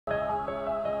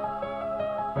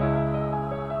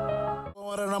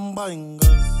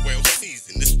Well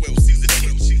seasoned, this well seasoned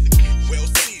kitchen. Well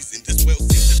seasoned, this well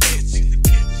seasoned kitchen.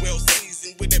 Well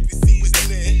seasoned with every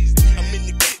seasoning. I'm in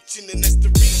the kitchen and that's the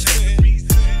reason.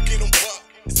 Get 'em buck,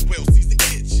 it's well seasoned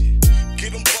kitchen.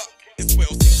 Get 'em buck, it's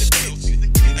well seasoned kitchen.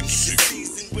 I keep it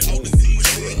seasoned with all the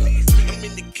seasoning. I'm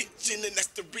in the kitchen and that's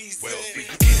the reason. Well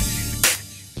seasoned kitchen.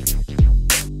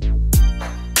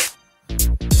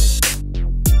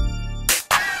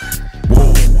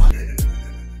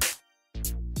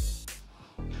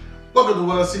 Welcome to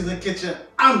Well Season Kitchen.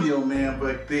 I'm your man,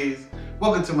 Buck Thieves.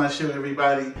 Welcome to my show,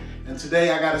 everybody. And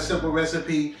today I got a simple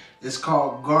recipe. It's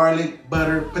called garlic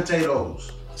butter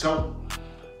potatoes. So,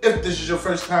 if this is your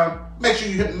first time, make sure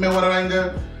you hit me with a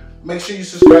ringer. Make sure you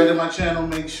subscribe to my channel.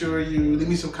 Make sure you leave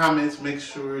me some comments. Make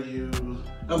sure you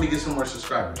help me get some more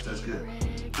subscribers. That's good.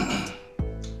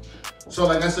 So,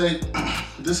 like I said,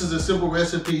 this is a simple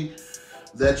recipe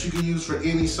that you can use for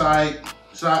any side.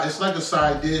 It's like a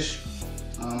side dish.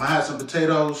 I had some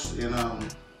potatoes and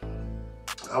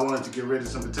I wanted to get rid of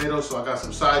some potatoes, so I got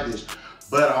some side dish.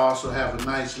 But I also have a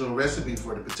nice little recipe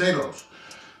for the potatoes.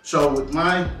 So with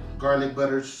my garlic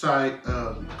butter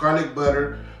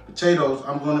potatoes,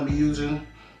 I'm going to be using,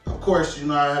 of course, you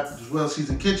know, I have this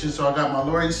well-seasoned kitchen, so I got my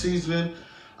Lori seasoning.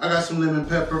 I got some lemon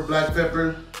pepper, black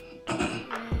pepper. I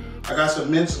got some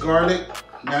minced garlic.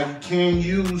 Now you can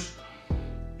use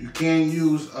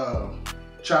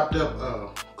chopped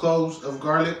up cloves of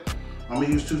garlic. I'm gonna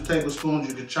use 2 tablespoons.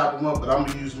 You can chop them up, but I'm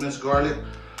gonna use minced garlic.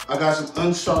 I got some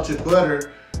unsalted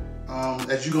butter.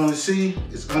 As you're gonna see,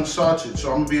 it's unsalted,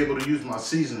 so I'm gonna be able to use my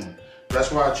seasoning. That's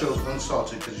why I chose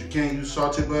unsalted, because you can't use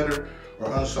salted butter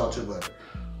or unsalted butter.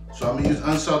 So I'm gonna use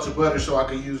unsalted butter so I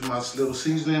can use my little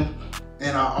seasoning.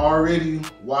 And I already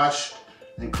washed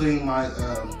and cleaned my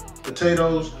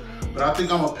potatoes, but I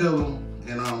think I'm gonna peel them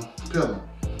and peel them.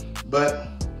 But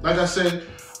like I said,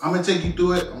 I'm gonna take you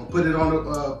through it. I'm gonna put it on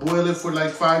the boil it for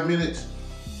like 5 minutes,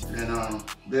 and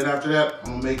then after that,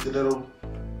 I'm gonna make the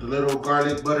little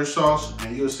garlic butter sauce,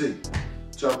 and you'll see.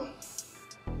 So,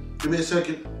 give me a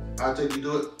second. I'll take you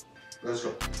through it. Let's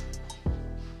go.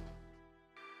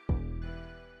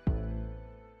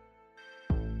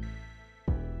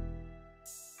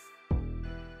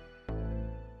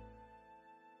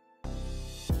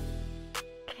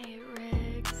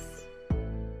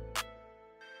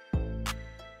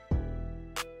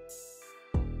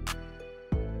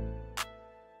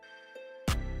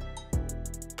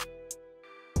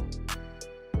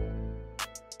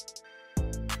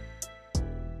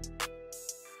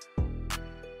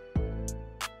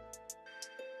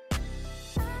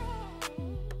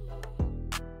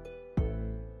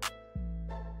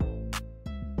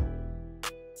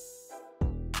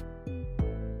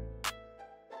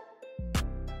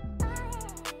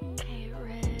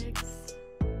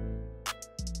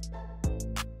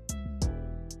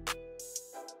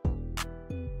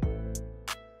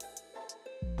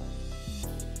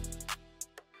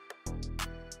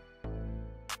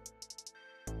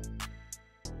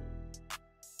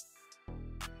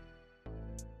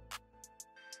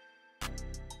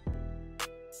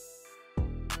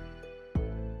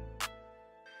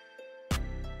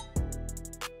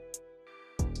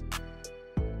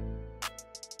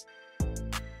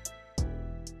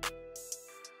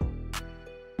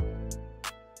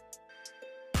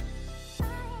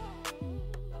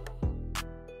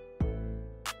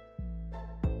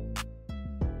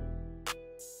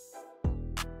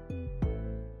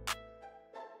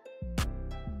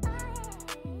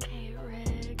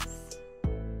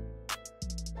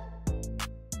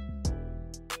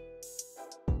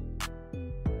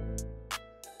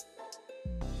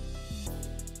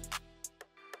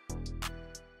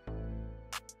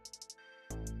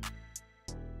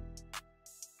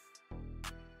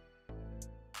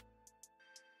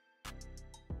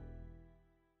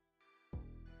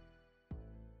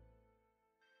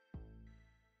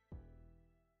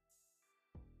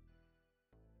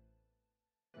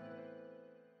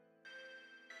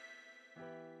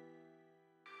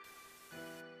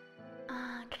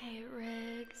 Okay,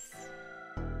 Riggs.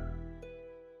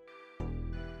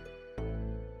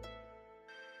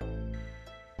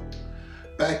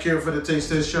 Back here for the taste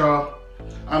test, y'all.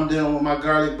 I'm dealing with my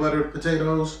garlic butter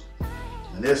potatoes,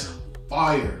 and it's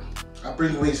fire. I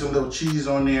bring away some little cheese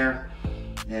on there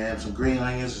and some green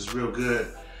onions. It's real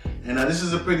good. And this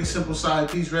is a pretty simple side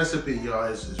piece recipe, y'all.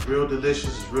 It's real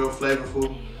delicious. It's real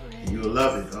flavorful, and you'll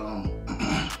love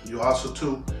it. You also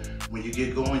too, when you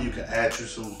get going, you can add you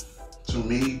some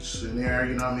meats in there,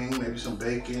 you know what I mean? Maybe some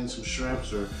bacon, some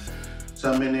shrimps, or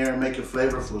something in there and make it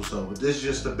flavorful. So, but this is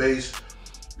just the base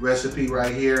recipe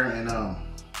right here, and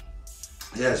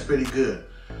yeah, it's pretty good.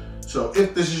 So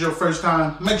if this is your first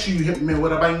time, make sure you hit me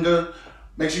with a banger.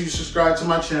 Make sure you subscribe to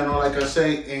my channel, like I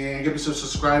say, and give me some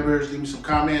subscribers, leave me some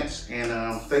comments, and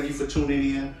thank you for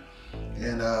tuning in.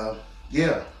 And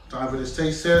yeah, time for this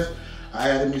taste test.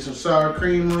 I added me some sour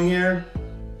cream on here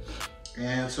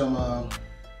and some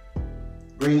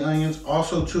green onions.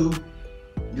 Also too,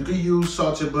 you can use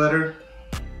salted butter,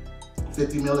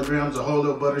 50 milligrams, a whole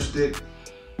little butter stick.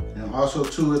 And also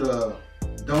too,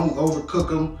 don't overcook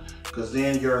them, because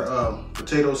then your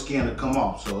potato skin will come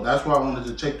off. So that's why I wanted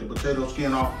to take the potato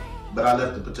skin off, but I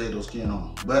left the potato skin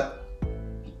on. But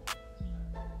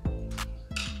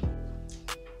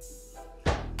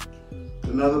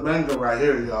another banger right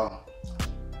here, y'all.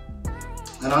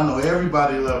 And I know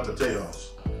everybody loves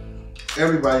potatoes.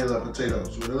 Everybody loves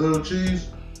potatoes. With a little cheese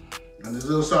and this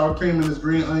little sour cream and this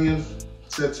green onions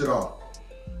sets it off.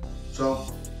 So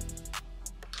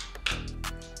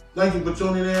thank you for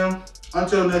tuning in.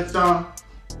 Until next time,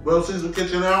 Well Seasoned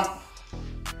Kitchen out.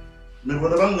 Me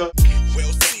with a banger.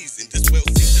 Well seasoned, this well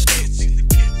seasoned.